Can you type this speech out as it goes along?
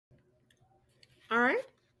All right.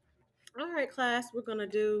 All right, class. We're going to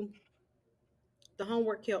do the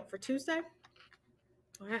homework help for Tuesday.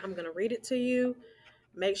 All right. I'm going to read it to you.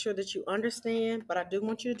 Make sure that you understand, but I do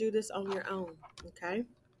want you to do this on your own. Okay.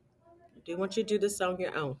 I do want you to do this on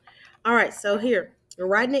your own. All right. So here, we're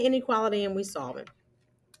writing the inequality and we solve it.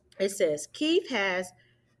 It says Keith has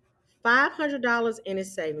 $500 in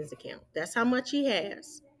his savings account. That's how much he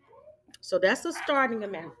has. So that's the starting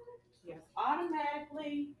amount. He has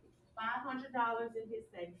automatically $500 in his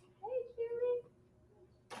savings. Hey,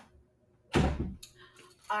 Julie.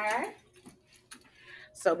 All right.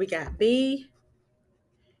 So we got B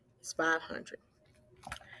is 500.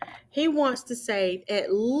 He wants to save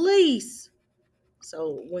at least.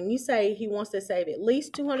 So when you say he wants to save at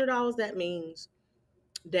least $200, that means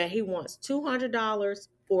that he wants $200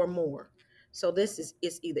 or more. So this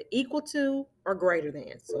is either equal to or greater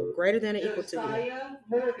than. So greater than or equal to. Josiah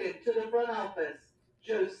Morgan to the front office.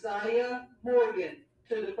 Josiah Morgan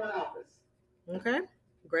to the front office. Okay.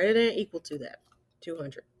 Greater than or equal to that.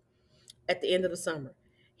 200 at the end of the summer.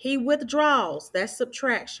 He withdraws. That's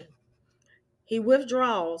subtraction. He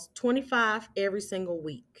withdraws 25 every single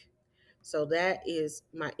week. So that is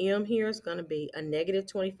my M here is going to be a negative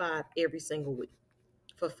 25 every single week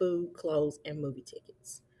for food, clothes, and movie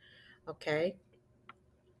tickets. Okay.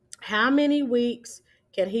 How many weeks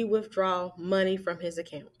can he withdraw money from his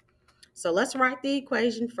account? So let's write the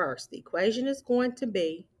equation first. The equation is going to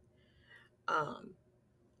be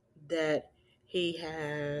that he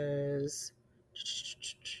has,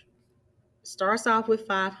 starts off with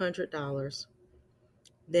 $500,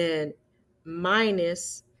 then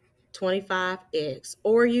minus 25x,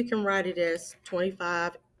 or you can write it as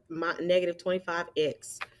 25 negative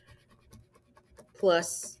 25x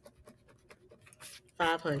plus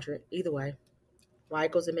 500. Either way, y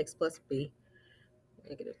equals mx plus b,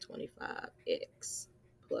 negative 25x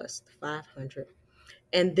plus 500.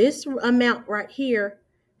 And this amount right here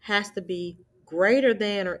has to be greater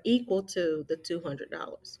than or equal to the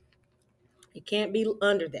 $200. It can't be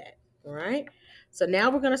under that. All right. So now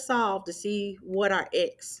we're going to solve to see what our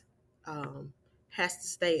x has to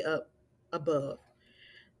stay up above.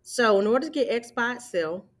 So in order to get x by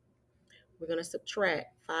itself, we're going to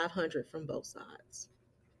subtract 500 from both sides.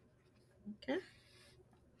 Okay.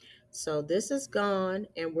 So this is gone,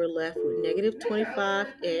 and we're left with negative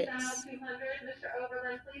 25x.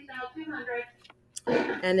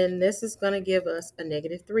 And then this is going to give us a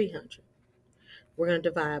negative 300. We're going to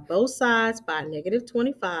divide both sides by negative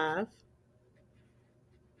 25.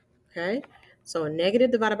 Okay. So a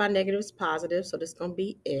negative divided by negative is positive, so this is going to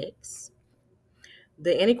be x.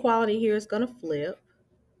 The inequality here is going to flip.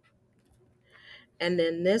 And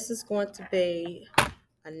then this is going to be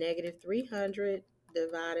a negative 300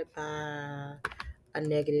 divided by a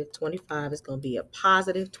negative 25 is going to be a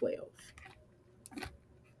positive 12.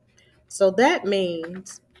 So that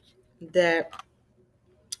means that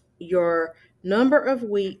your number of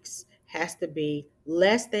weeks has to be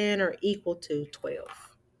less than or equal to 12.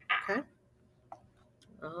 Okay?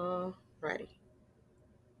 All righty.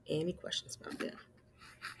 Any questions about that?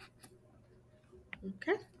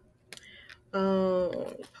 Okay.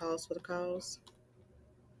 Pause for the calls.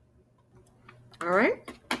 All right.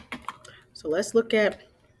 So let's look at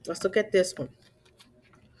this one.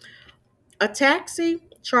 A taxi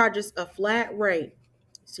charges a flat rate.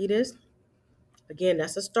 See this? Again,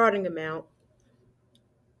 that's a starting amount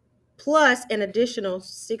plus an additional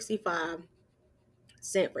 65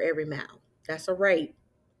 cents for every mile. That's a rate.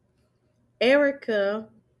 Erica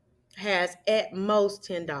has at most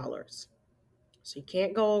 $10. So you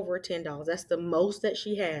can't go over $10. That's the most that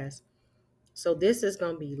she has. So this is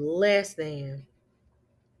going to be less than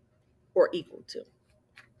or equal to.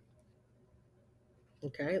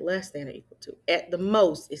 Okay, less than or equal to. At the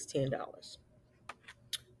most is $10.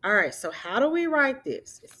 All right, so how do we write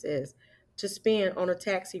this? It says to spend on a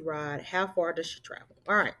taxi ride, how far does she travel?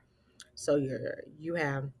 All right, so you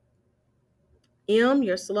have M,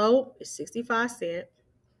 your slope is 65 cents.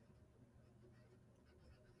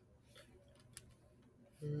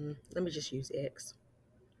 Let me just use X.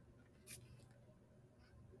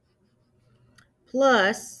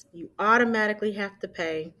 Plus, you automatically have to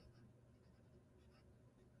pay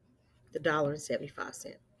the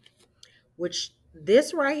 $1.75, which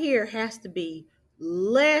this right here has to be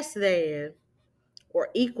less than or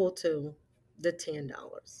equal to the $10.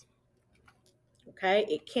 Okay,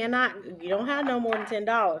 it cannot, you don't have no more than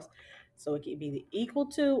 $10. So it can be the equal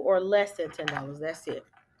to or less than $10. That's it.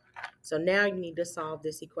 So now you need to solve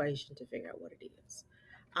this equation to figure out what it is.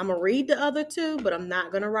 I'm going to read the other two, but I'm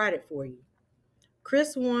not going to write it for you.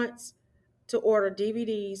 Chris wants to order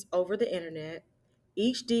DVDs over the internet.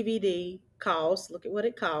 each DVD costs, look at what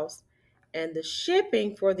it costs, and the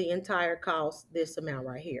shipping for the entire costs this amount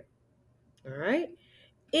right here. All right.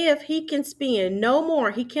 If he can spend no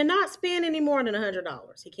more, he cannot spend any more than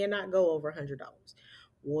 $100. He cannot go over $100.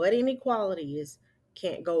 What inequality is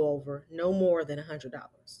can't go over no more than $100?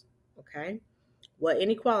 Okay. What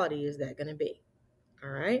inequality is that going to be? All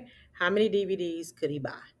right. How many DVDs could he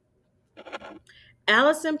buy?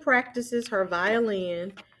 Allison practices her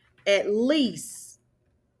violin at least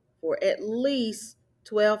for at least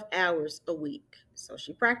 12 hours a week. So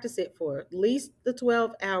she practiced it for at least the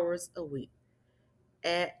 12 hours a week.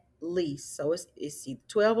 At least. So it's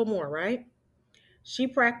 12 or more, right? She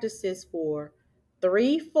practices for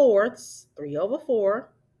 3/4, 3/4,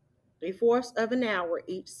 3/4 of an hour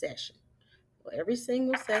each session. Well, every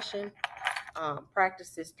single session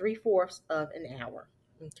practices 3/4 of an hour.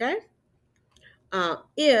 Okay.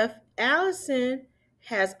 If Allison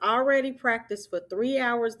has already practiced for 3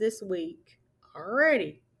 hours this week,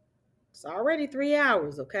 it's already 3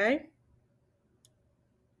 hours, okay?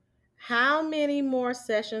 How many more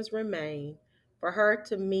sessions remain for her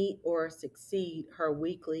to meet or succeed her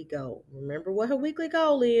weekly goal? Remember what her weekly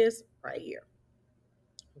goal is right here,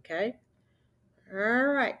 okay? All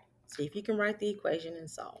right, see if you can write the equation and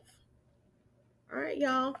solve. All right,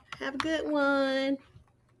 y'all, have a good one.